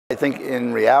I think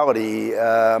in reality,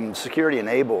 security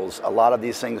enables a lot of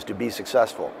these things to be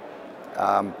successful.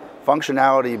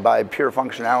 Functionality, by pure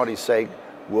functionality's sake,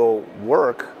 will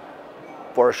work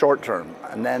for a short term,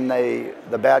 and then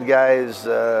the bad guys,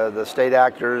 the state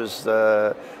actors,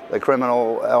 the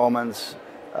criminal elements,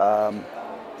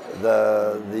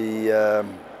 the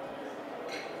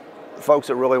folks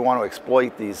that really want to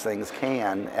exploit these things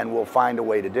can and will find a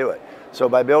way to do it. So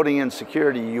by building in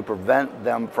security, you prevent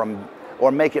them from,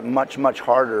 or make it much, much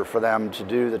harder for them to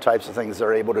do the types of things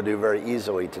they're able to do very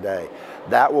easily today.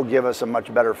 That will give us a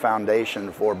much better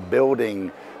foundation for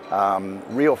building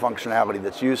real functionality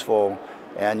that's useful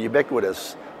and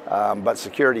ubiquitous, but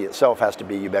security itself has to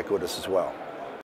be ubiquitous as well.